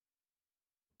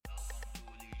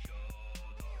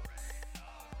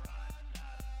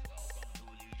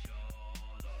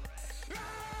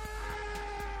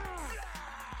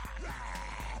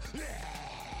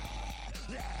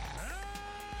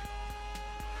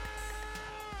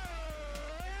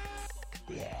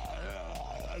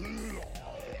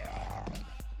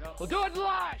We'll do it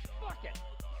live. Fuck it.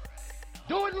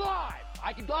 Do it live.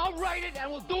 I'll write it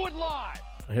and we'll do it live.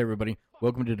 Hey everybody,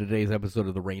 welcome to today's episode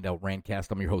of the Rained Out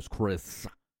Rantcast. I'm your host, Chris.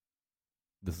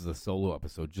 This is a solo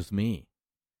episode, just me.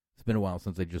 It's been a while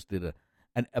since I just did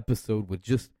an episode with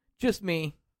just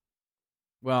me.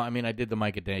 Well, I mean, I did the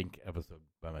Micah Dank episode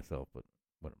by myself, but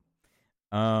whatever.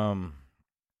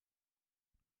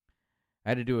 I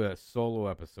had to do a solo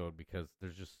episode because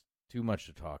there's just too much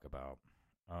to talk about.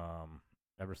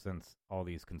 Ever since all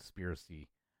these conspiracy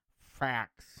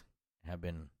facts have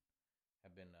been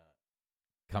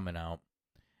coming out.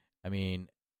 I mean,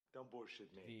 don't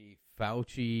bullshit me. The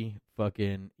Fauci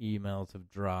fucking emails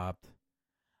have dropped,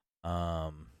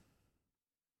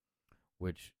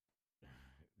 which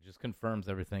just confirms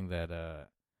everything that.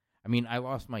 I mean, I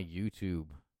lost my YouTube.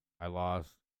 I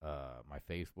lost my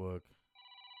Facebook.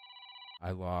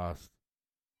 I lost.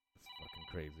 It's fucking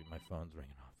crazy. My phone's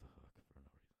ringing off the hook for no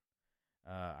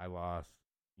reason. I lost,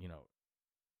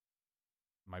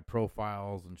 my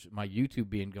profiles and my YouTube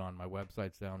being gone. My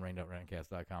website's down,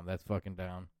 rainoutRantcast.com. That's fucking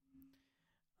down.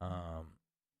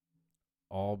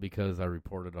 All because I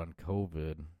reported on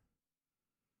COVID,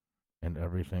 and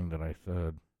everything that I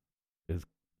said is,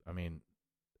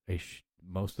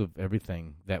 most of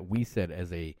everything that we said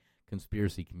as a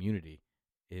conspiracy community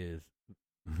is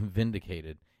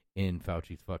vindicated in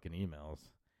Fauci's fucking emails.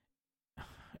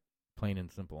 Plain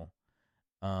and simple.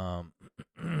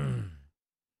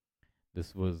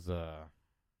 This was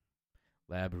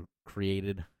lab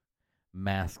created.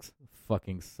 Masks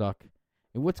fucking suck.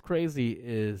 And what's crazy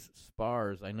is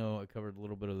SPARS. I know I covered a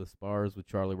little bit of the SPARS with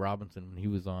Charlie Robinson when he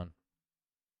was on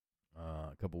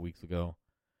a couple weeks ago.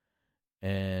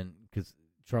 And because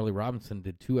Charlie Robinson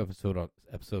did 2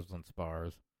 episodes on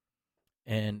SPARS.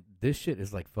 And this shit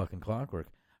is like fucking clockwork.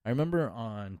 I remember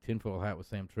on Tinfoil Hat with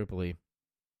Sam Tripoli,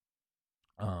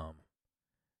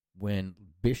 when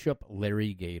Bishop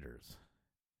Larry Gators,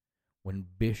 when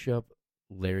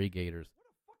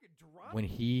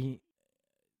he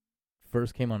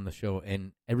first came on the show,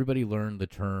 and everybody learned the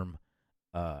term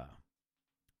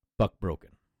buck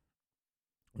broken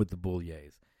with the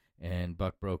Bouliers. And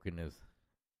buck broken is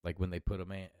like when they put a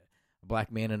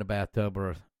black man in a bathtub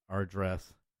or a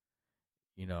dress,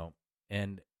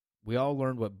 and we all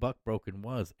learned what buck broken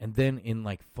was. And then in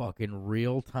like fucking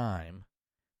real time,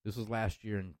 this was last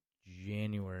year in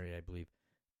January, I believe,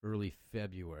 early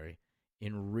February.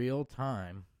 In real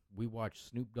time, we watched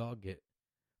Snoop Dogg get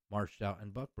marched out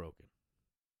and buck broken.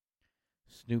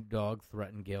 Snoop Dogg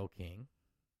threatened Gayle King.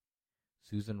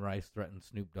 Susan Rice threatened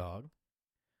Snoop Dogg.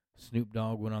 Snoop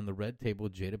Dogg went on the red table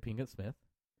with Jada Pinkett Smith.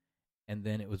 And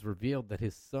then it was revealed that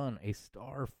his son, a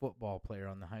star football player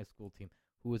on the high school team,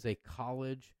 who was a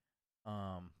college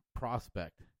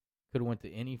prospect, could have went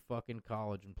to any fucking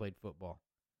college and played football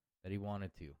that he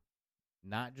wanted to.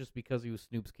 Not just because he was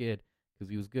Snoop's kid,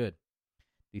 because he was good.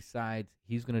 Decides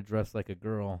he's going to dress like a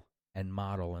girl and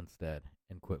model instead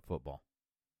and quit football.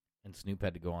 And Snoop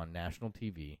had to go on national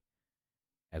TV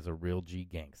as a real G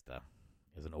gangsta,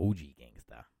 as an OG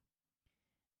gangsta,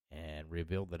 and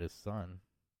revealed that his son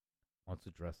wants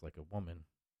to dress like a woman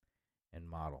and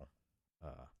model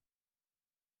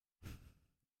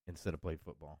instead of play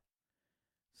football.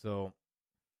 So,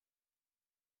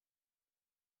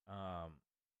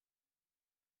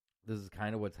 this is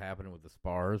kind of what's happening with the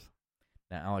SPARS.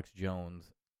 Now, Alex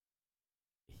Jones,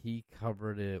 he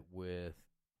covered it with,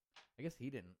 I guess he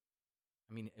didn't,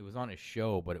 it was on his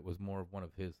show, but it was more of one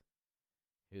of his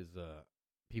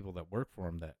people that work for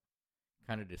him that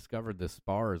kind of discovered the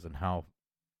SPARS and how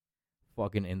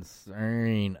fucking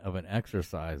insane of an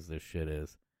exercise this shit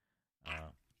is.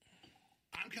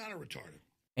 I'm kind of retarded.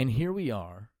 And here we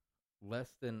are,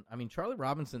 Charlie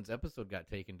Robinson's episode got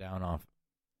taken down off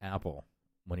Apple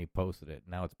when he posted it.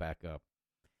 Now it's back up.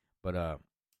 But, so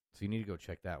you need to go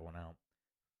check that one out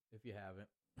if you haven't.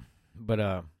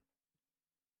 But,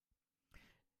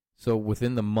 so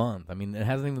within the month, it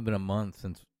hasn't even been a month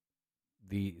since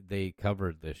they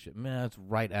covered this shit. Man, it's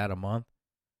right at a month.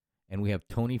 And we have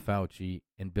Tony Fauci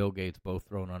and Bill Gates both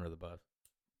thrown under the bus.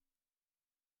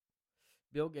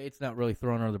 Bill Gates not really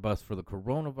thrown under the bus for the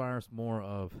coronavirus, more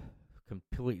of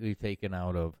completely taken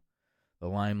out of the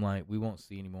limelight. We won't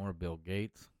see any more of Bill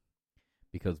Gates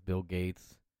because Bill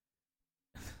Gates,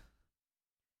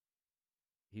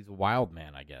 he's a wild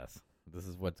man, I guess. This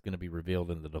is what's going to be revealed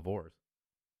in the divorce.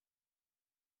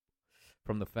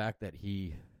 From the fact that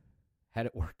he had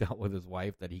it worked out with his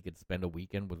wife that he could spend a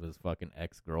weekend with his fucking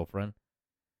ex-girlfriend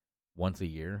once a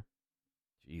year.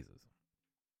 Jesus.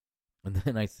 And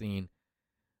then I seen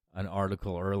an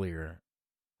article earlier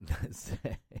that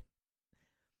said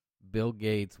Bill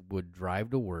Gates would drive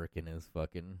to work in his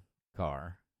fucking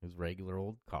car, his regular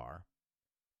old car.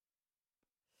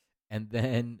 And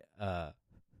then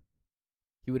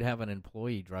he would have an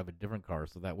employee drive a different car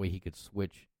so that way he could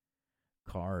switch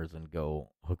cars and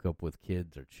go hook up with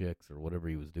kids or chicks or whatever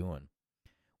he was doing.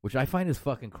 Which I find is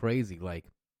fucking crazy. Like,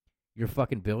 you're a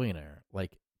fucking billionaire.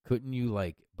 Like, couldn't you,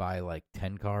 like, buy, like,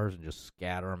 10 cars and just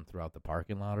scatter them throughout the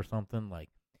parking lot or something? Like,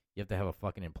 you have to have a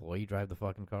fucking employee drive the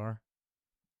fucking car?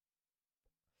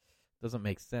 Doesn't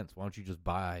make sense. Why don't you just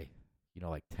buy,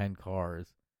 like 10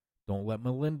 cars? Don't let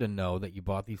Melinda know that you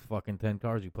bought these fucking 10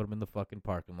 cars. You put them in the fucking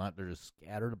parking lot. They're just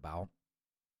scattered about.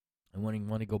 And when you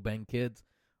want to go bang kids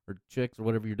or chicks or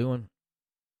whatever you're doing,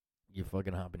 you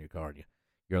fucking hop in your car and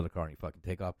your other car and you fucking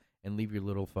take off and leave your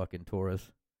little fucking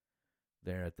Taurus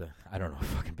there at the, I don't know what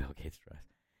fucking Bill Gates drives.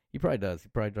 He probably does. He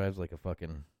probably drives like a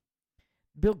fucking,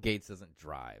 Bill Gates doesn't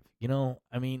drive.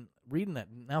 I mean, reading that,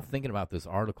 now thinking about this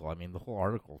article, I mean, the whole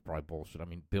article is probably bullshit. I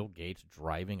mean, Bill Gates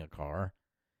driving a car,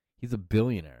 he's a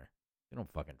billionaire. They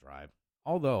don't fucking drive.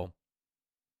 Although,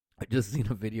 I just seen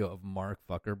a video of Mark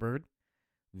Zuckerberg,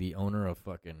 the owner of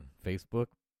fucking Facebook,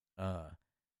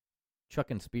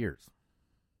 chucking spears.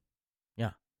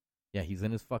 Yeah, he's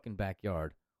in his fucking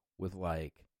backyard with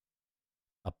like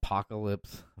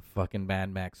apocalypse fucking Mad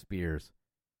Max spears,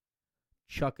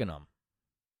 chucking them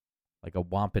like a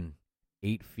whopping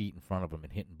 8 feet in front of him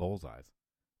and hitting bullseyes.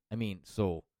 I mean,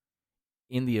 so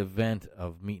in the event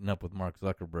of meeting up with Mark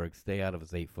Zuckerberg, stay out of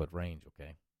his 8-foot range,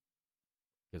 okay?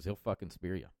 Because he'll fucking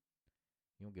spear you.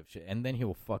 He won't give a shit. And then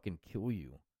he'll fucking kill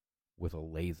you with a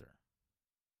laser.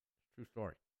 True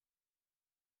story.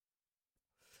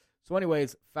 So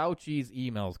anyways, Fauci's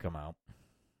emails come out.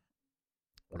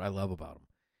 What I love about them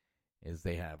is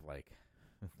they have, like,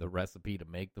 the recipe to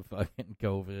make the fucking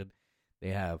COVID. They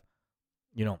have,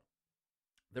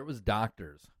 there was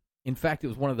doctors. In fact, it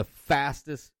was one of the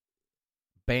fastest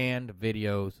banned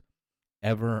videos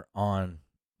ever on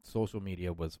social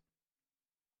media was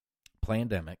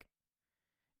Plandemic.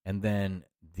 And then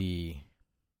the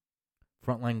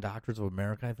Frontline Doctors of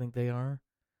America, I think they are,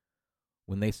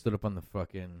 when they stood up on the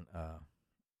fucking,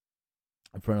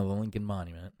 in front of the Lincoln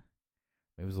Monument.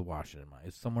 It was the Washington Monument.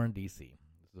 It's somewhere in D.C.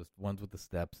 It's the ones with the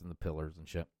steps and the pillars and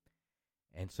shit.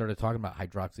 And started talking about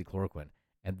hydroxychloroquine.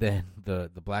 And then the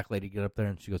black lady get up there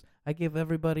and she goes, I give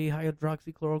everybody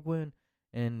hydroxychloroquine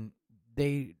and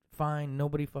they fine,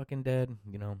 nobody fucking dead.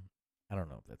 I don't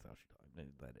know if that's how she talks.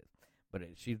 That is. But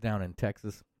she's down in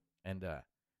Texas and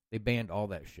they banned all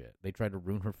that shit. They tried to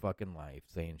ruin her fucking life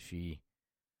saying she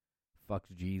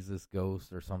fucks Jesus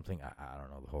ghost or something. I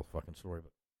don't know the whole fucking story.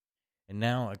 And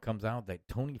now it comes out that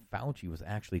Tony Fauci was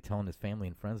actually telling his family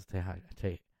and friends to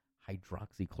take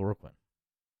hydroxychloroquine.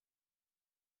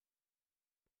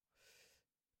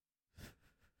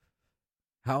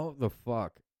 How the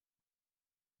fuck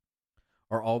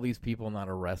are all these people not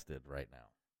arrested right now?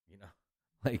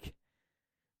 Like,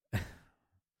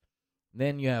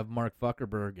 then you have Mark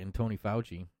Zuckerberg and Tony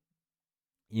Fauci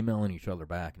emailing each other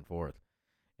back and forth.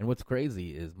 And what's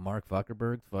crazy is Mark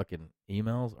Zuckerberg's fucking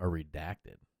emails are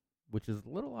redacted, which is a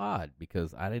little odd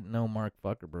because I didn't know Mark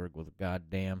Zuckerberg was a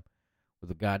goddamn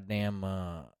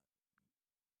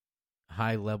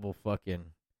high level fucking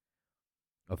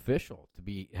official to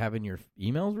be having your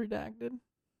emails redacted.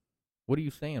 What are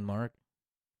you saying, Mark?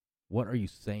 What are you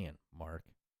saying, Mark?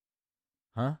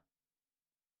 Huh?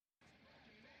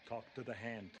 Talk to the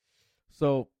hand.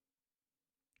 So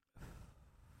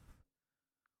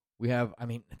we have, I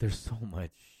mean, there's so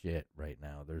much shit right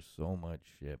now. There's so much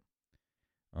shit.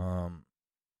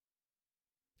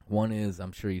 One is,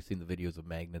 I'm sure you've seen the videos of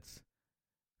magnets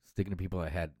sticking to people. I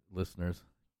had listeners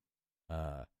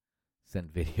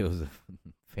send videos of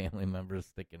family members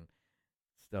sticking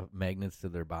magnets to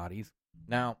their bodies.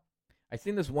 Now, I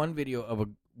seen this one video of a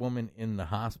woman in the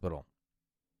hospital,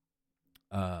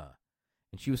 and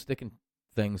she was sticking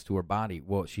things to her body.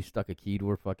 Well, she stuck a key to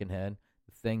her fucking head.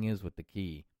 The thing is, with the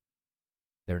key,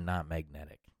 they're not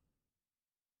magnetic.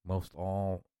 Most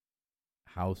all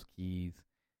house keys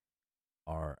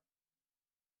are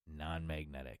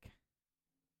non-magnetic.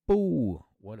 Boo!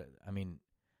 I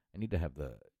need to have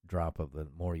the drop of the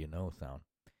more you know sound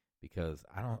because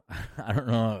I don't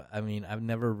know. I mean, I've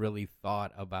never really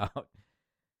thought about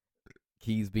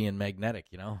keys being magnetic,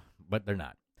 but they're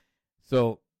not.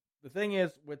 So the thing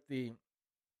is with the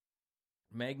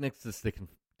magnets to stick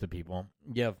to people,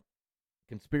 you have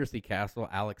Conspiracy Castle,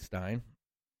 Alex Stein.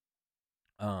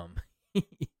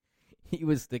 He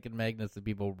was sticking magnets to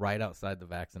people right outside the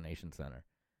vaccination center.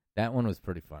 That one was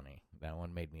pretty funny. That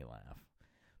one made me laugh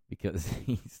because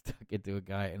he stuck it to a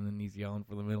guy, and then he's yelling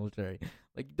for the military.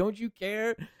 Like, don't you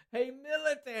care? Hey,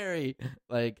 military!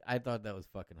 Like, I thought that was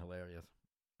fucking hilarious.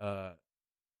 The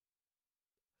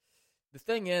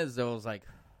thing is, though, is like,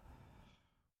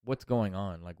 what's going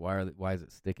on? Like, why is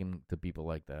it sticking to people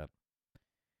like that?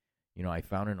 You know, I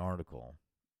found an article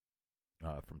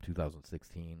from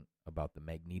 2016 about the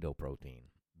magnetoprotein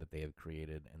that they have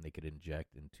created, and they could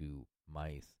inject into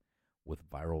mice with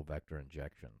viral vector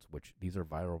injections, which these are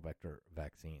viral vector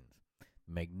vaccines.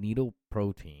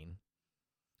 Magnetoprotein,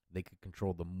 they could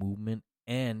control the movement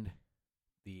and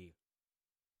the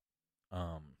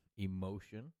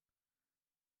emotion.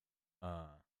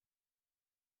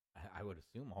 I would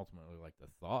assume ultimately like the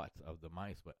thoughts of the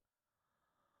mice, but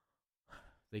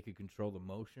they could control the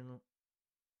motion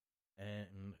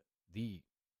and the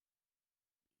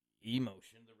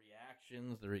emotion, the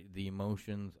reactions, the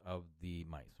emotions of the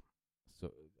mice.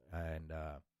 So, and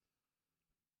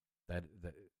that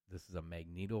this is a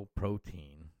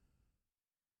magnetoprotein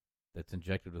that's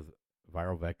injected with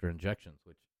viral vector injections,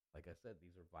 which, like I said,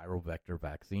 these are viral vector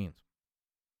vaccines.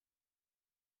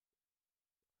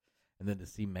 And then to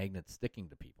see magnets sticking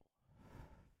to people.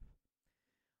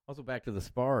 Also, back to the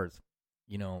spars,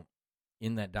 you know,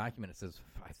 in that document it says,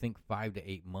 I think 5 to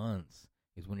 8 months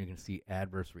is when you're going to see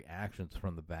adverse reactions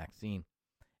from the vaccine.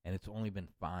 And it's only been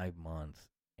 5 months.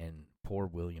 And poor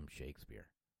William Shakespeare.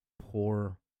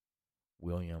 Poor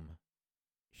William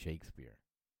Shakespeare.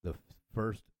 The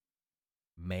first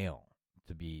male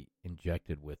to be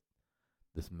injected with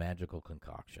this magical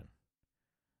concoction.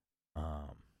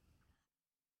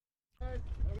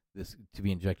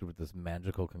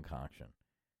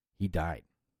 He died.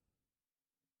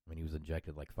 I mean, he was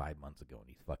injected like 5 months ago, and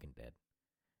he's fucking dead.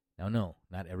 Now, no,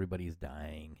 not everybody's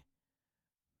dying,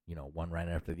 you know, one right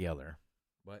after the other.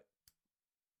 But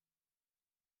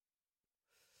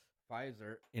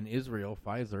Pfizer, in Israel,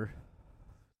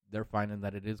 they're finding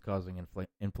that it is causing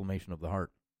inflammation of the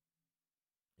heart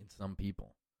in some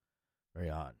people. Very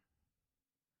odd.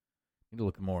 Need to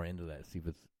look more into that, see if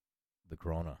it's the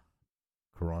coronary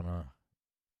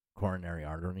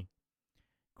artery,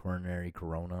 coronary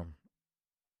corona.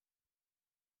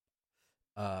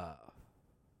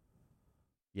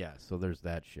 Yeah, so there's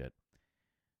that shit.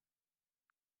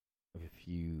 A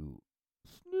few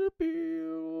snippets.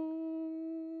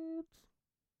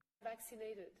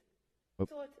 Vaccinated. Oh.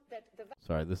 Thought that the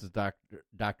Sorry, this is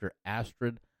Dr.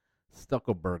 Astrid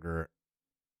Stuckelberger.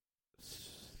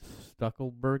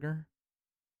 Stuckelberger?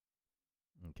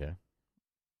 Okay.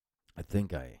 I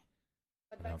think I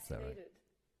pronounced that right.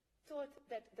 Thought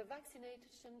that the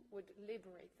vaccination would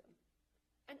liberate them.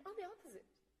 And on the opposite,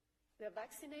 they're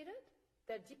vaccinated,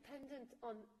 they're dependent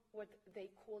on what they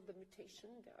call the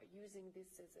mutation. They are using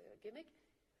this as a gimmick.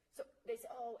 So they say,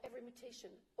 oh, every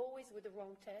mutation, always with the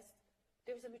wrong test.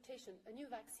 There's a mutation, a new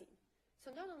vaccine.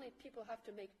 So not only people have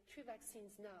to make 2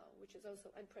 vaccines now, which is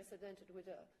also unprecedented with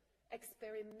an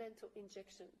experimental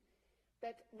injection,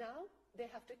 but now they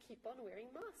have to keep on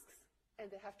wearing masks and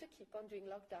they have to keep on doing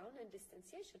lockdown and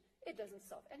distanciation. It doesn't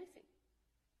solve anything.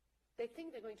 They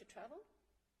think they're going to travel,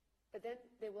 but then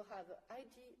they will have an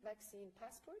ID vaccine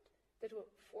passport that will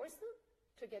force them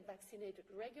to get vaccinated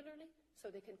regularly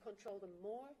so they can control them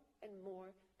more and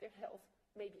more, their health,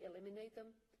 maybe eliminate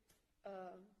them.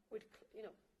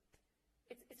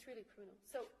 It's really criminal.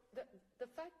 So the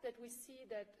fact that we see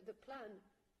that the plan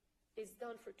is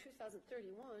done for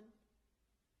 2031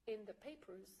 in the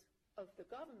papers of the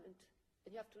government,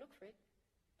 and you have to look for it,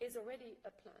 is already a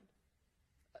plan.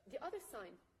 The other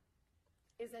sign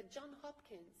is that Johns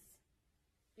Hopkins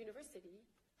University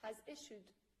has issued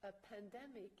a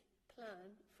pandemic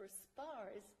plan for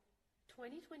SPARS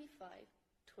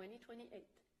 2025-2028.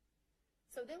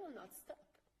 So they will not stop.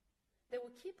 They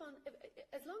will keep on,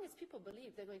 as long as people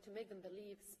believe, they're going to make them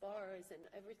believe SPARS and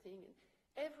everything. And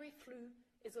every flu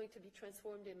is going to be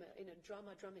transformed in a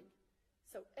drama drumming.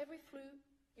 So every flu,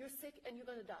 you're sick and you're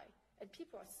going to die. And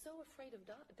people are so afraid of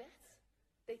death.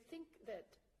 They think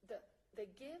that they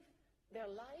give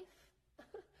their life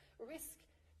risk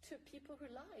to people who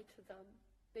lie to them.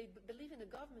 They believe in a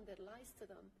government that lies to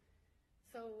them.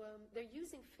 So they're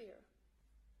using fear.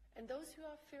 And those who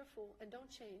are fearful and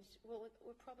don't change will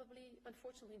probably,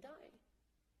 unfortunately, die.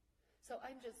 So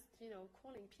I'm just,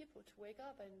 calling people to wake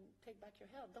up and take back your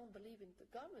health. Don't believe in the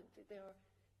government. They are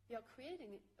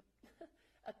creating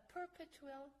a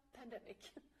perpetual pandemic.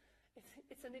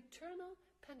 It's an eternal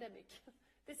pandemic.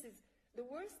 This is the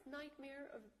worst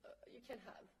nightmare you can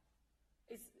have,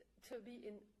 is to be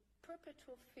in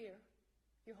perpetual fear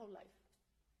your whole life.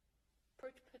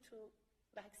 Perpetual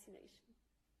vaccination.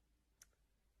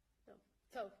 No.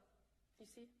 So, you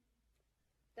see?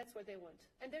 That's what they want.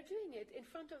 And they're doing it in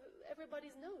front of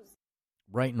everybody's nose.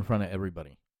 Right in front of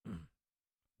everybody.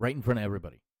 Right in front of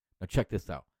everybody. Now check this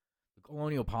out. The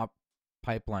Colonial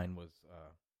Pipeline was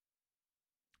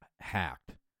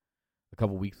hacked a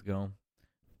couple weeks ago.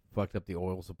 Fucked up the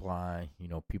oil supply. You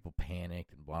know, people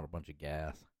panicked and bought a bunch of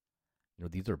gas. You know,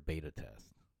 these are beta tests.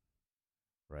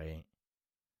 Right?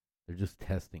 They're just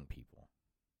testing people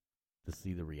to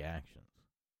see the reactions.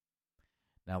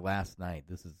 Now, last night,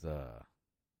 this is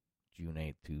June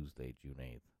 8th, Tuesday, June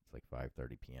 8th. It's like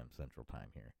 5:30 p.m. Central Time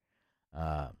here.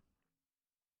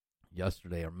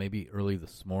 Yesterday, or maybe early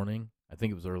this morning, I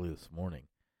think it was early this morning,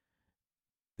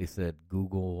 they said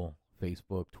Google,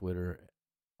 Facebook, Twitter,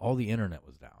 all the internet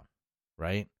was down,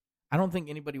 right? I don't think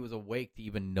anybody was awake to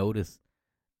even notice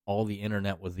all the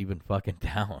internet was even fucking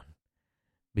down.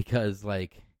 Because,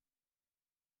 like,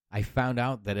 I found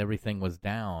out that everything was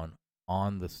down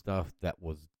on the stuff that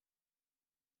was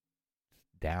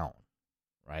down,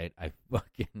 right? I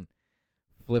fucking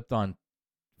flipped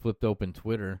open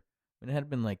Twitter. And it had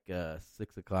been like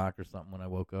 6 o'clock or something when I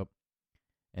woke up.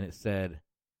 And it said,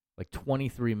 like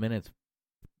 23 minutes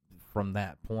from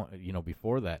that point, you know,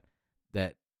 before that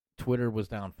Twitter was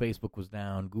down, Facebook was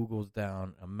down, Google was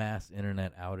down, a mass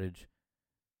internet outage,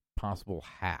 possible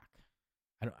hack.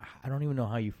 I don't even know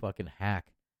how you fucking hack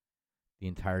the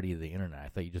entirety of the internet. I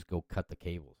thought you just go cut the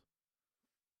cables.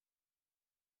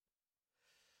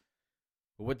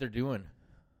 But what they're doing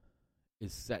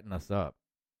is setting us up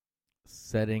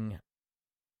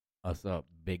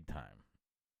big time.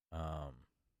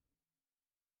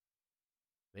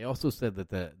 They also said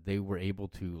that they were able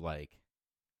to, like,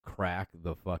 crack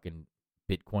the fucking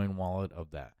Bitcoin wallet of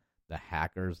the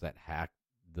hackers that hacked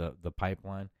the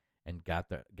pipeline and got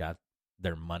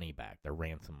their money back, their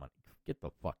ransom money. Get the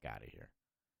fuck out of here.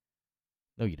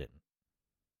 No, you didn't.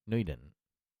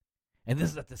 And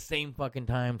this is at the same fucking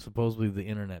time, supposedly, the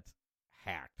internet's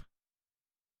hacked.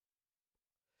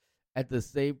 At the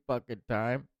same fucking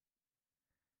time.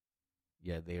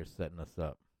 Yeah, they are setting us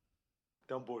up.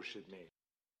 Don't bullshit me.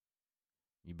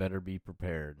 You better be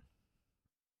prepared.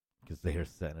 Because they are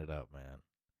setting it up, man.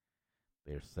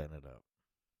 They are setting it up.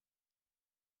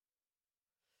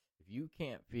 If you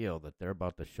can't feel that they're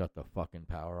about to shut the fucking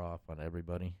power off on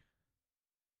everybody,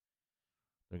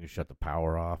 they're going to shut the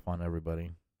power off on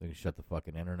everybody. They're going to shut the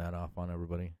fucking internet off on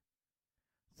everybody.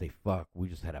 Say, fuck, we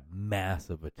just had a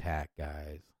massive attack,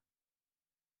 guys.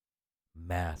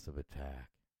 Massive attack.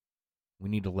 We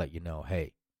need to let you know,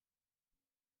 hey,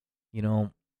 you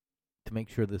know, to make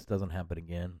sure this doesn't happen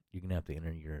again, you're going to have to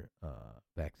enter your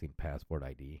vaccine passport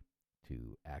ID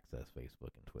to access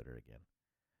Facebook and Twitter again.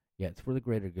 Yeah, it's for the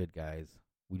greater good, guys.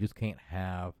 We just can't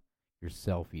have your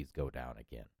selfies go down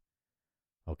again.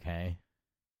 Okay?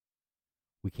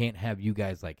 We can't have you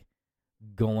guys, like,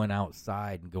 going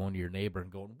outside and going to your neighbor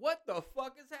and going, what the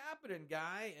fuck is happening,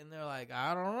 guy? And they're like,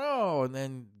 I don't know. And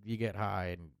then you get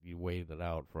high and you wait it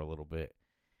out for a little bit.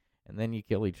 And then you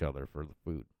kill each other for the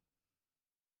food.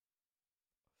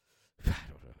 I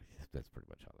don't know. That's pretty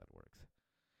much how that works.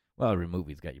 Well, every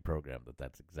movie's got you programmed that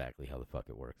that's exactly how the fuck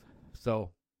it works.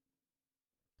 So,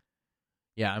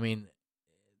 yeah, I mean,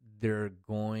 they're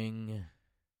going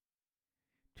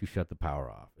to shut the power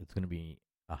off. It's going to be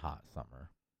a hot summer.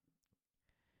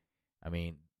 I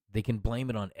mean, they can blame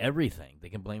it on everything. They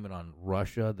can blame it on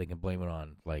Russia. They can blame it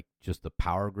on, like, just the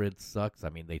power grid sucks. I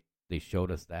mean, they showed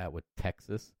us that with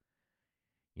Texas.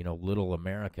 You know, little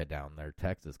America down there,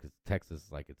 Texas, because Texas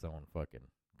is like its own fucking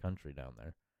country down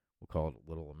there. We'll call it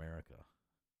Little America.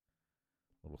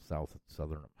 Little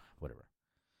southern, whatever.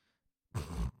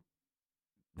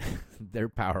 Their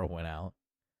power went out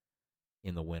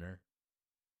in the winter.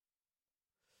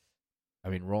 I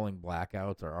mean, rolling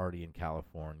blackouts are already in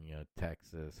California,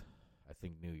 Texas. I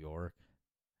think New York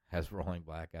has rolling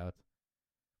blackouts.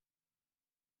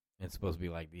 It's supposed to be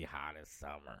like the hottest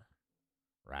summer,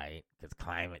 right? Because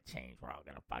climate change, we're all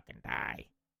going to fucking die.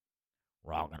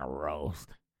 We're all going to roast.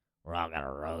 We're all going to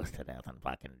roast to death and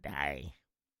fucking die.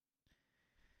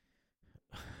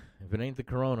 If it ain't the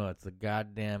corona, it's the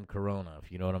goddamn corona.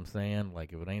 If you know what I'm saying?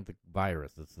 Like, if it ain't the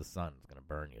virus, it's the sun. It's going to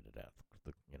burn you to death.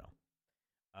 You know.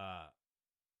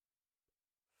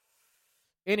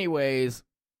 Anyways,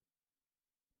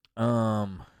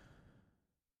 Tony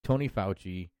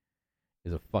Fauci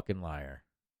is a fucking liar.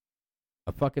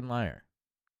 A fucking liar.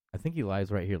 I think he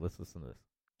lies right here. Let's listen to this.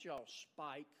 Y'all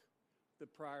spike the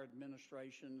prior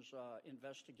administration's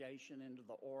investigation into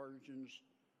the origins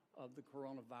of the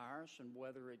coronavirus and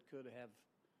whether it could have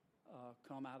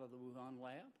come out of the Wuhan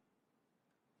lab?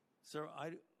 Sir,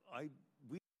 I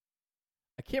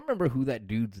can't remember who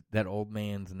that old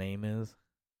man's name is.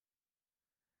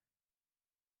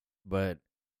 but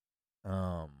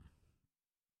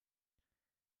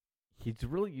he's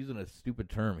really using a stupid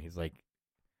term. He's like,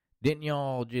 didn't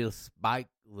y'all just spike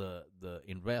the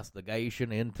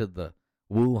investigation into the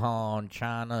Wuhan,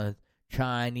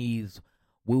 Chinese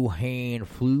Wuhan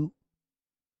flu?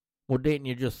 Well, didn't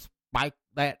you just spike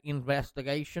that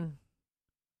investigation?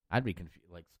 I'd be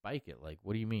confused. Like, spike it? Like,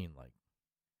 what do you mean? Like,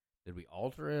 did we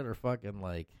alter it or fucking,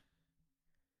 like,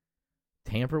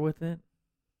 tamper with it?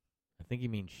 I think he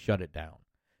means shut it down.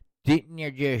 Didn't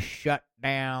you just shut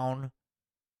down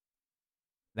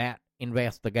that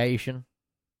investigation?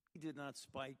 He did not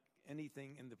spike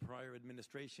anything in the prior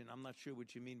administration. I'm not sure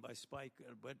what you mean by spike,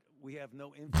 but we have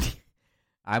no influence.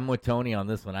 I'm with Tony on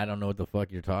this one. I don't know what the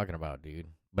fuck you're talking about, dude.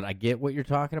 But I get what you're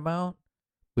talking about.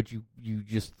 But you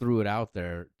just threw it out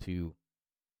there to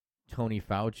Tony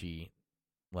Fauci.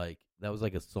 Like, that was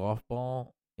like a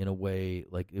softball in a way.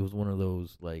 Like, it was one of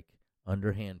those, like,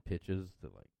 underhand pitches to,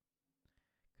 like,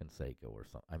 Canseco or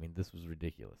something. I mean, this was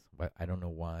ridiculous. But I don't know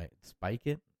why. Spike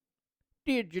it?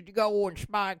 Did you go and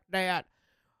spike that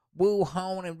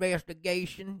Wuhan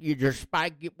investigation? You just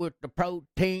spike it with the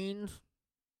proteins?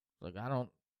 Like,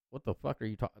 what the fuck are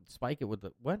you talking? Spike it with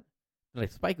the, what? Did I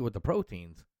spike it with the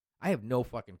proteins? I have no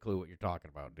fucking clue what you're talking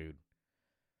about, dude.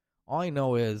 All I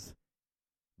know is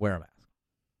wear a mask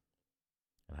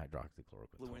and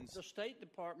hydroxychloroquine. The State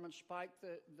Department spiked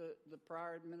the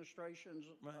prior administration's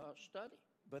study.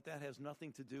 But that has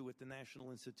nothing to do with the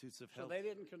National Institutes of So Health. they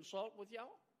didn't consult with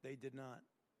y'all? They did not.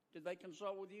 Did they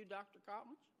consult with you, Dr.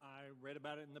 Collins? I read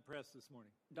about it in the press this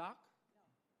morning. Doc?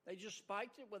 They just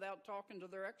spiked it without talking to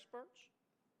their experts?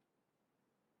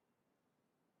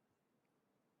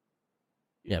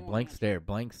 Yeah, blank stare.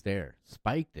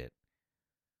 Spiked it.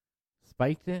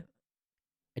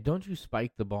 Don't you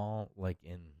spike the ball like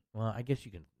in, well, I guess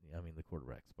you can, I mean, the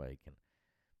quarterback spike,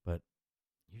 but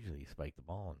usually you spike the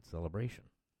ball in celebration.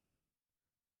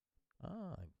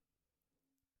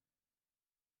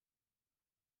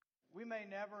 We may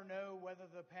never know whether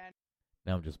the pandemic.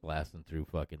 Now I'm just blasting through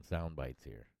fucking sound bites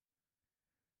here.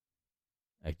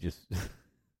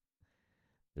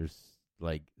 There's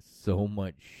like so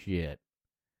much shit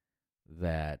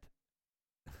that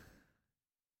I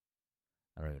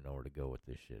don't even know where to go with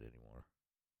this shit anymore.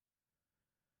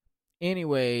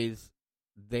 Anyways,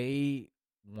 they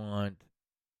want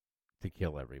to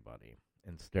kill everybody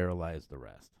and sterilize the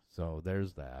rest. So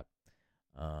there's that.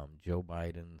 Joe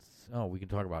Biden's... Oh, we can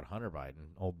talk about Hunter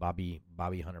Biden. Old Bobby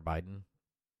Hunter Biden.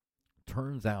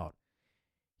 Turns out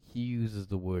he uses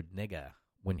the word nigga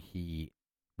when he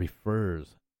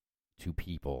refers to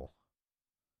people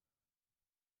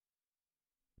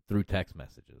through text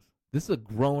messages. This is a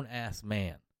grown-ass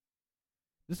man.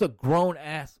 This is a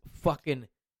grown-ass fucking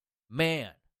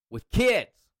man with kids.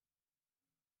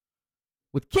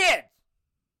 With kids!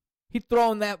 He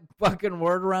throwing that fucking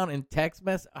word around in text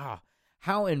mess.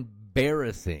 How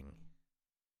embarrassing.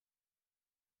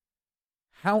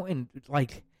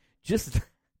 Just,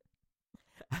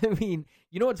 I mean,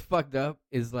 you know what's fucked up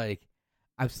is, like,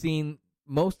 I've seen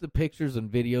most of the pictures and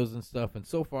videos and stuff, and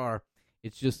so far,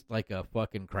 it's just like a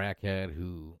fucking crackhead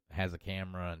who has a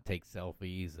camera and takes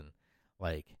selfies, and,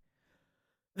 like,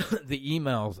 the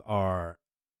emails are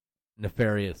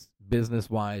nefarious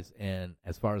business-wise and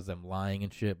as far as them lying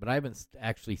and shit, but I haven't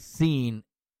actually seen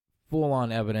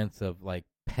full-on evidence of, like,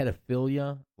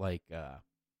 pedophilia, like,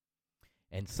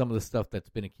 and some of the stuff that's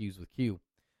been accused with Q.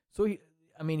 So,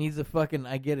 he's a fucking,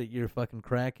 I get it, you're a fucking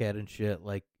crackhead and shit,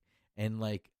 like, and,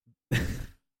 like,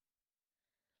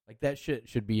 like, that shit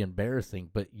should be embarrassing,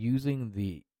 but using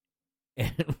the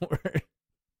N-word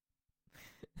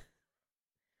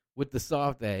with the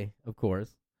soft A, of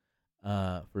course,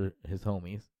 for his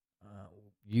homies,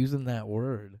 using that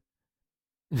word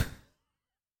to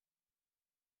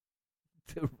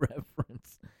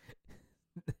reference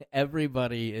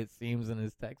everybody, it seems, in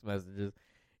his text messages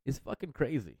is fucking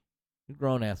crazy. He's a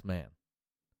grown-ass man.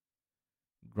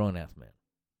 Grown-ass man.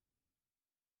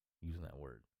 Using that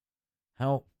word.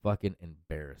 How fucking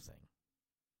embarrassing.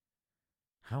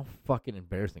 How fucking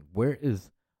embarrassing. Where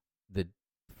is the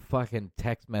fucking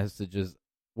text messages?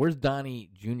 Where's Donnie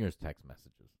Jr.'s text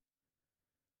messages?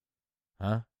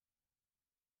 Huh?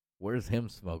 Where's him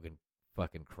smoking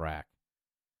fucking crack?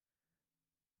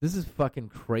 This is fucking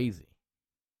crazy.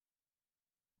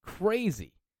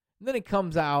 Crazy. And then it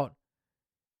comes out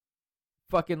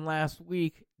fucking last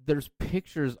week, there's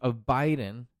pictures of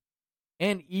Biden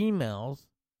and emails.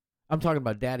 I'm talking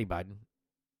about Daddy Biden.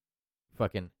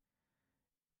 Fucking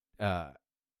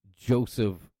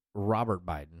Joseph Robert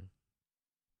Biden.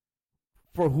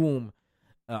 For whom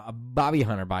Bobby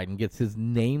Hunter Biden gets his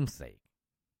namesake.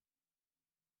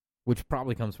 which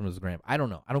probably comes from his grandpa. I don't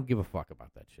know. I don't give a fuck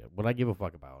about that shit. What I give a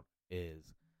fuck about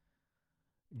is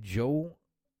Joe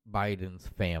Biden's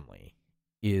family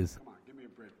is Come on, give me a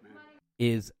break, man.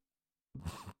 is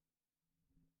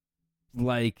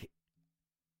like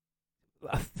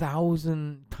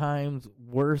 1,000 times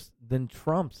worse than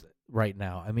Trump's right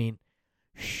now. I mean,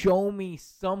 show me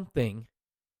something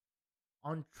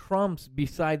on Trump's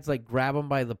besides like grab him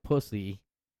by the pussy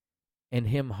and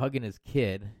him hugging his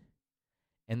kid.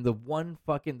 And the one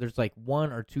fucking, there's like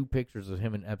 1 or 2 pictures of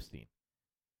him and Epstein.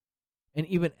 And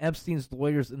even Epstein's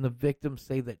lawyers and the victims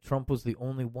say that Trump was the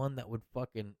only one that would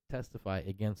fucking testify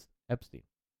against Epstein.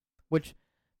 Which,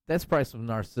 that's probably some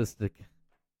narcissistic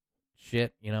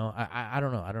shit, you know. I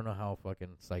don't know. I don't know how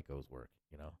fucking psychos work,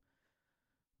 you know.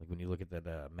 Like when you look at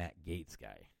that Matt Gaetz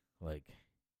guy. Like,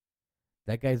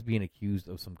 that guy's being accused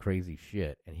of some crazy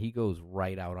shit. And he goes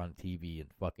right out on TV and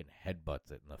fucking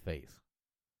headbutts it in the face.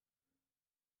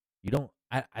 You don't,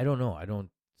 I don't know. I don't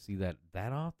see that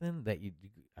often. That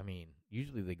I mean,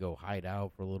 usually they go hide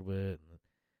out for a little bit and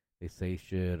they say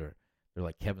shit, or they're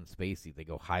like Kevin Spacey. They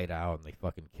go hide out and they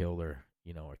fucking kill their,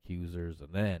 you know, accusers,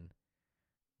 and then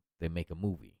they make a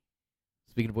movie.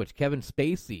 Speaking of which, Kevin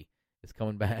Spacey is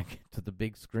coming back to the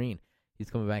big screen.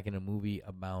 He's coming back in a movie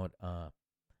about a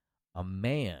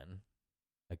man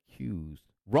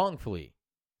wrongfully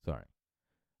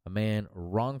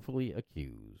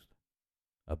accused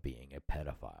of being a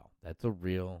pedophile. That's a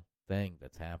real thing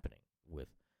that's happening with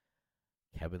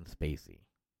Kevin Spacey,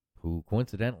 who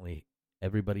coincidentally,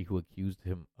 everybody who accused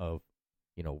him of,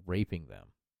 you know, raping them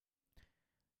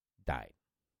died.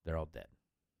 They're all dead.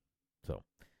 So,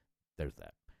 there's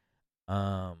that.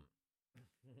 I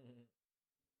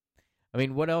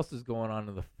mean, what else is going on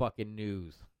in the fucking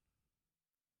news?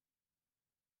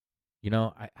 You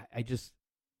know, I just...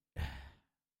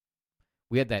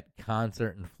 We had that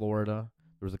concert in Florida.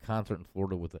 There was a concert in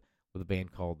Florida with a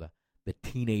band called the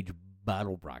Teenage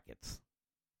Bottle Rockets,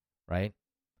 right?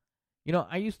 You know,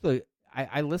 I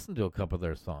listened to a couple of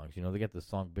their songs. You know, they got this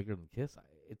song "Bigger Than Kiss."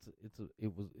 It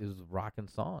was a rocking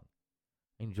song.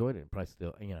 I enjoyed it. Probably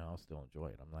still, you know, I'll still enjoy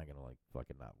it. I'm not gonna like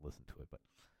fucking not listen to it, but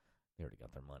they already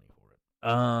got their money for it.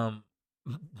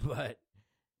 But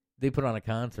they put on a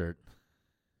concert,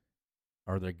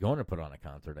 or they're going to put on a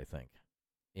concert, I think,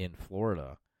 in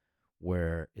Florida,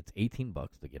 where it's $18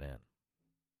 to get in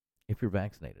if you're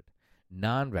vaccinated.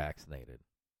 Non-vaccinated,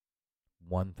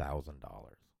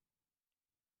 $1,000.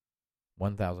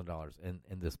 $1,000. And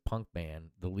this punk band,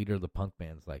 the leader of the punk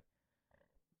band's like,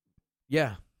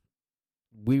 yeah,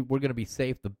 we're going to be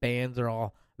safe. The bands are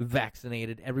all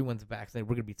vaccinated. Everyone's vaccinated.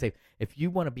 We're going to be safe. If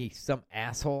you want to be some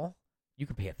asshole, you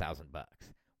can pay $1,000.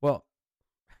 Well,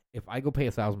 if I go pay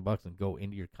 $1,000 and go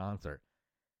into your concert,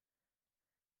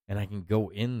 and I can go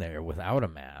in there without a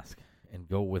mask and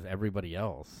go with everybody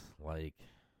else, like,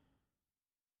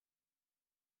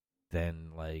 then,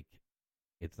 like,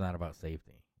 it's not about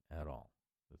safety at all.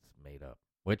 It's made up.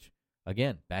 Which,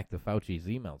 again, back to Fauci's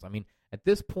emails. I mean, at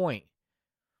this point,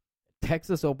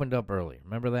 Texas opened up early.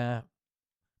 Remember that?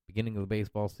 Beginning of the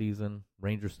baseball season,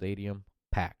 Ranger Stadium,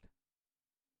 packed.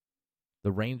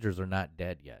 The Rangers are not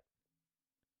dead yet.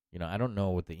 You know, I don't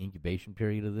know what the incubation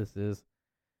period of this is,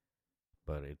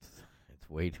 but it's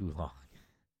way too long,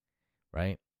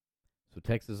 right? So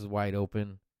Texas is wide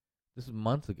open. This is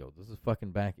months ago. This is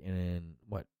fucking back in,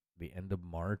 what, the end of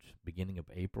March, beginning of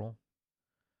April?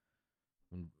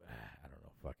 I don't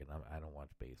know, fucking, I don't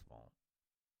watch baseball.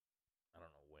 I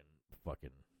don't know when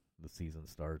fucking the season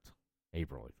starts.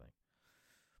 April, I think.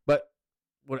 But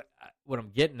what I'm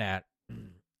getting at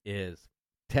is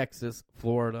Texas,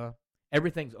 Florida,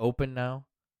 everything's open now,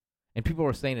 and people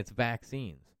are saying it's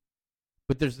vaccines.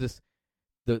 But there's this,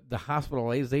 the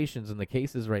hospitalizations and the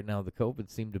cases right now, the COVID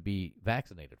seem to be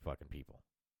vaccinated fucking people.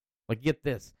 Like, get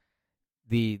this.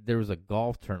 There was a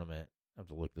golf tournament. I have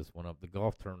to look this one up. The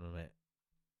golf tournament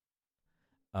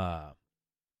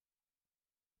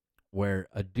where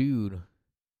a dude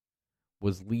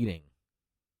was leading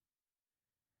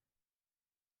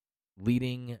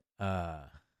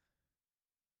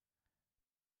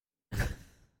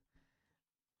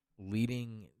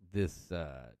this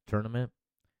tournament.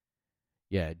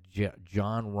 Yeah,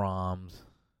 John Rahm's.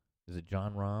 Is it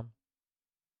John Rahm?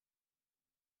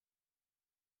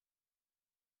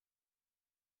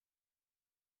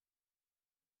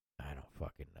 I don't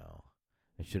fucking know.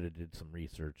 I should have did some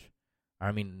research.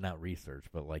 I mean, not research,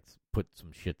 but like put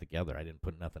some shit together. I didn't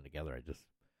put nothing together. I just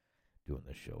doing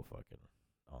this show fucking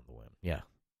on the whim. Yeah,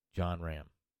 John Rahm.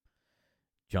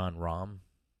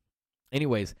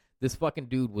 Anyways, this fucking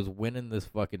dude was winning this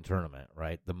fucking tournament,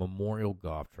 right? The Memorial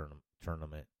Golf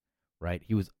Tournament right?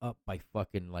 He was up by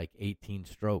fucking like 18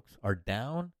 strokes. Or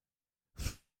down?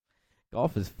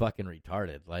 Golf is fucking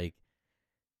retarded. Like,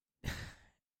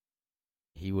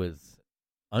 he was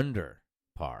under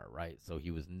par, right? So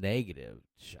he was negative.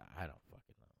 I don't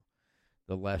fucking know.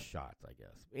 The less shots, I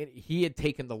guess. He had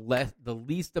taken the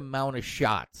least amount of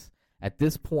shots at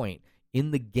this point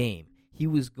in the game. He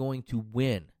was going to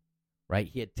win, right?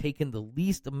 He had taken the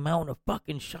least amount of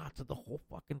fucking shots of the whole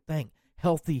fucking thing.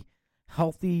 Healthy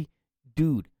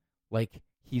dude. Like,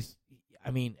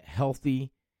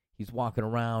 healthy. He's walking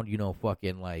around,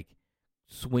 fucking like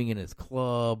swinging his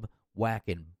club,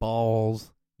 whacking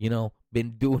balls,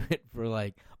 been doing it for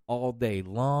like all day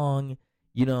long,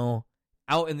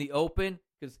 out in the open,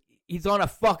 because he's on a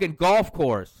fucking golf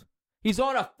course. He's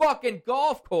on a fucking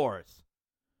golf course.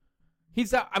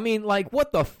 He's out,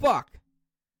 what the fuck?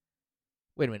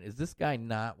 Wait a minute, is this guy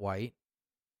not white?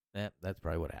 That's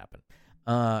probably what happened.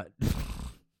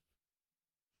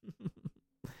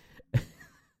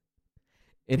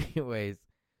 Anyways,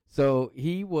 so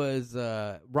he was,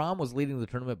 Rahm was leading the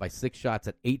tournament by 6 shots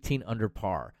at 18 under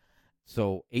par.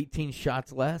 So 18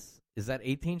 shots less? Is that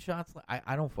 18 shots?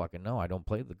 I don't fucking know. I don't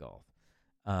play the golf.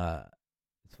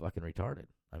 It's fucking retarded.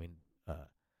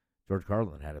 George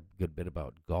Carlin had a good bit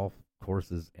about golf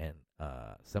courses and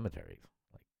cemeteries.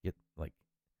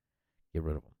 Get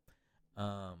rid of them.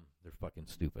 They're fucking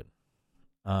stupid.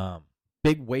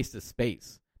 Big waste of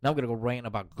space. Now I'm going to go rant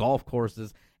about golf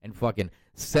courses and fucking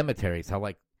cemeteries.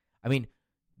 How,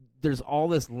 there's all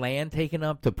this land taken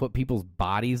up to put people's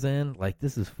bodies in. Like,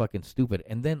 this is fucking stupid.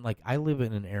 And then, I live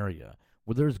in an area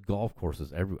where there's golf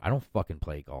courses everywhere. I don't fucking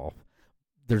play golf.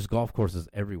 There's golf courses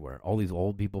everywhere. All these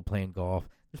old people playing golf.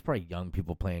 There's probably young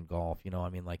people playing golf,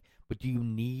 but do you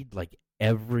need,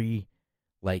 every,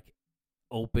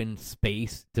 open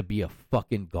space to be a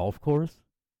fucking golf course?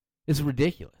 It's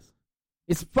ridiculous.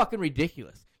 It's fucking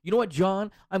ridiculous. You know what,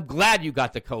 John? I'm glad you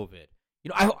got the COVID.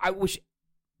 I wish.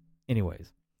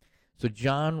 Anyways, so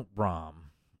Jon Rahm,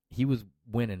 he was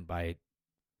winning by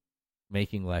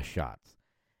making less shots.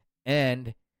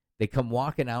 And they come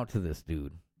walking out to this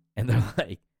dude, and they're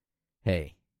like,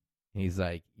 hey. And he's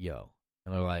like, yo.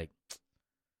 And they're like,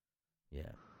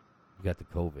 yeah, you got the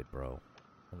COVID, bro.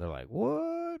 And they're like,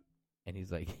 what? And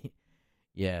he's like,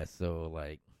 yeah, so,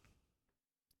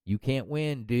 you can't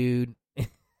win, dude.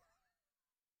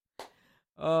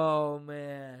 Oh,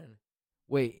 man.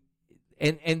 Wait,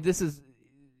 and this is,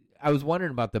 I was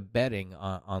wondering about the betting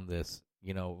on this,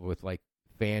 with,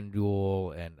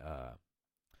 FanDuel and,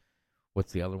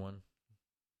 what's the other one?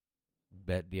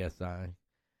 BetDSI.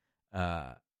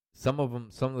 Some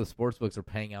of the sports books are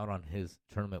paying out on his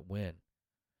tournament win,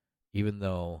 even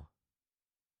though,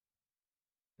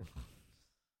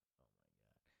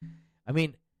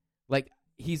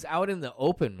 he's out in the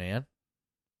open, man.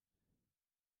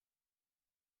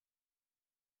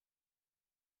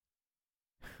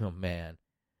 Oh, man.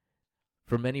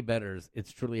 For many bettors,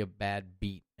 it's truly a bad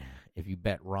beat if you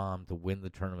bet Rahm to win the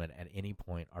tournament at any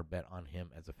point or bet on him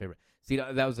as a favorite. See,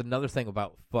 that was another thing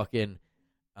about fucking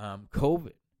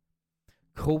COVID.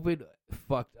 COVID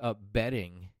fucked up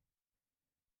betting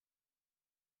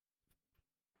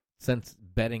since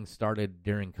betting started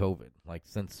during COVID.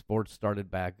 Since sports started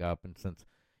back up and since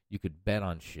you could bet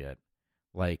on shit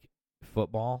like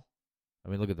football.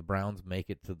 Look at the Browns make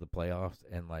it to the playoffs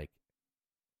and,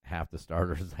 half the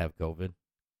starters have COVID.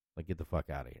 Get the fuck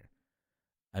out of here.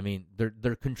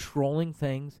 They're controlling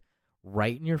things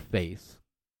right in your face,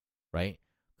 right?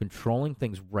 Controlling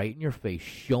things right in your face,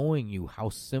 showing you how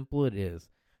simple it is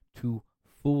to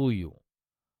fool you.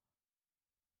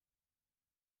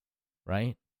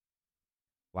 Right?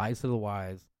 Lies to the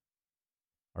wise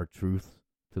are truth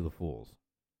to the fools.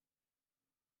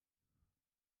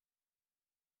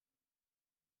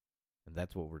 And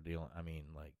that's what we're dealing,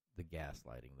 the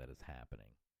gaslighting that is happening.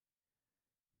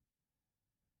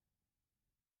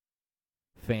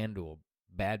 FanDuel,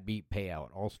 bad beat payout.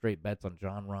 All straight bets on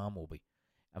Jon Rahm will be.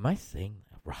 Am I saying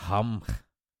Rahm?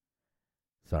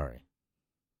 Sorry.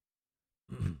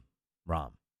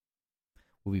 Rahm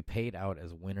will be paid out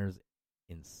as winners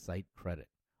in site credit.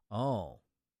 Oh.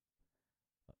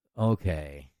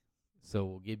 Okay. So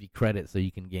we'll give you credit so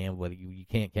you can gamble it. You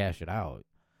can't cash it out.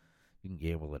 You can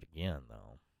gamble it again,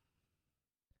 though.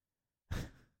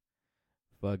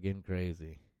 Fucking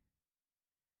crazy.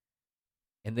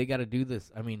 And they got to do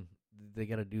this. They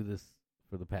got to do this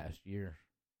for the past year.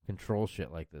 Control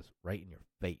shit like this right in your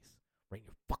face. Right in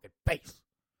your fucking face.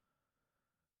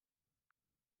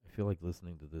 I feel like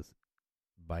listening to this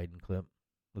Biden clip.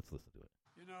 Let's listen to it.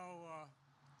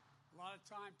 A lot of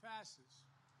time passes,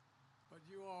 but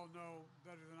you all know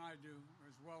better than I do, or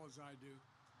as well as I do,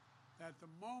 that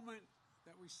the moment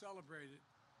that we celebrate it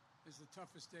is the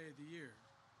toughest day of the year.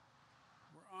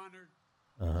 We're honored.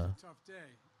 It's a tough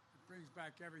day. It brings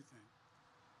back everything.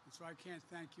 And so I can't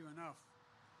thank you enough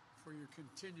for your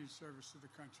continued service to the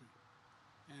country.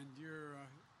 And your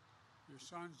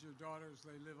sons, your daughters,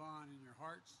 they live on in your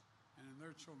hearts and in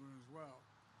their children as well.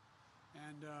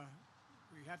 And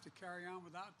we have to carry on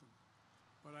without them.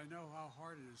 But I know how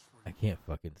hard it is for you. I can't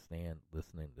fucking stand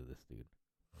listening to this dude.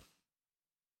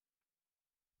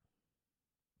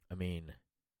 I mean,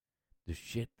 the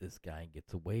shit this guy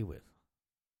gets away with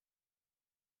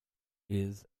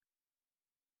is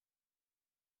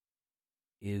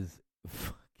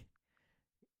fucking,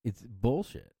 it's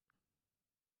bullshit.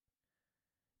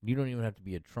 You don't even have to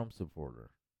be a Trump supporter.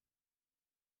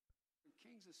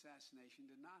 King's assassination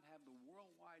did not have the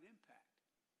worldwide impact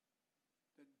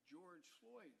that George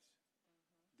Floyd's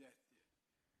death did.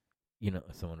 You know,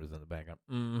 someone was in the background.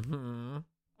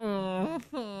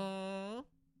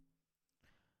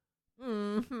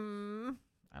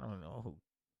 I don't know who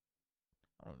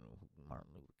Martin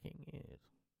Luther King is.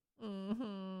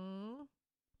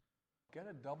 Get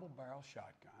a double-barrel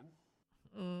shotgun.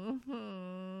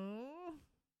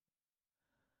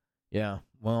 Yeah,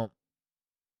 well,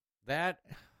 that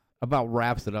about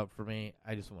wraps it up for me.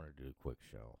 I just want to do a quick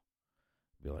show.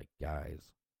 Be like,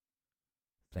 guys,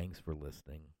 thanks for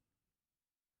listening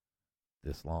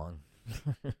this long.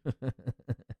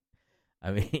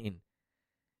 I mean,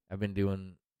 I've been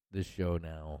doing this show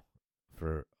now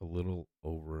for a little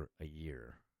over a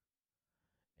year.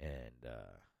 And,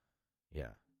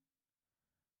 yeah,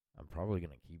 I'm probably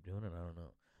going to keep doing it. I don't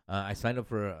know. I signed up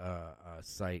for a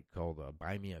site called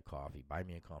Buy Me a Coffee,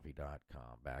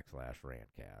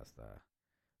 buymeacoffee.com/rantcast.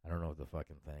 I don't know if the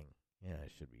fucking thing, yeah,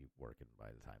 it should be working by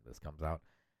the time this comes out.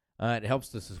 It helps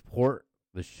to support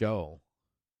the show.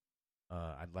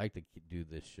 I'd like to do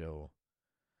this show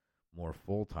more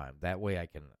full-time. That way I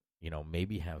can,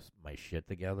 maybe have my shit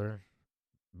together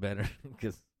better.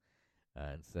 Because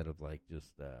instead of like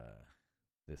just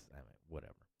this,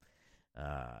 whatever.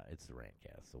 It's the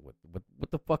Rantcast. So what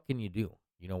the fuck can you do?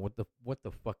 What the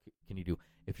fuck can you do?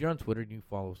 If you're on Twitter, do you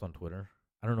follow us on Twitter?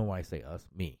 I don't know why I say us,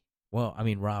 me. Well, I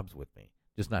mean Rob's with me,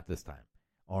 just not this time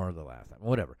or the last time,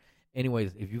 whatever.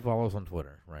 Anyways, if you follow us on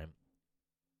Twitter, right,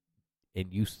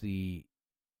 and you see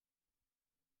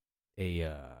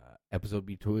a episode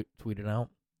be tweeted out,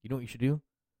 you know what you should do?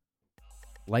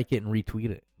 Like it and retweet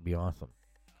it. It'd be awesome.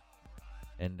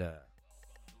 And like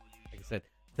I said,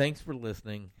 thanks for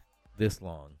listening this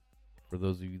long. For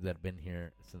those of you that have been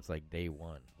here since like day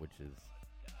one, which is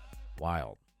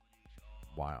wild.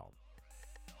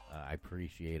 I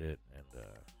appreciate it, and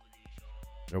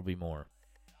there'll be more.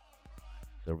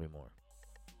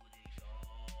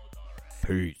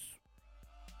 Peace.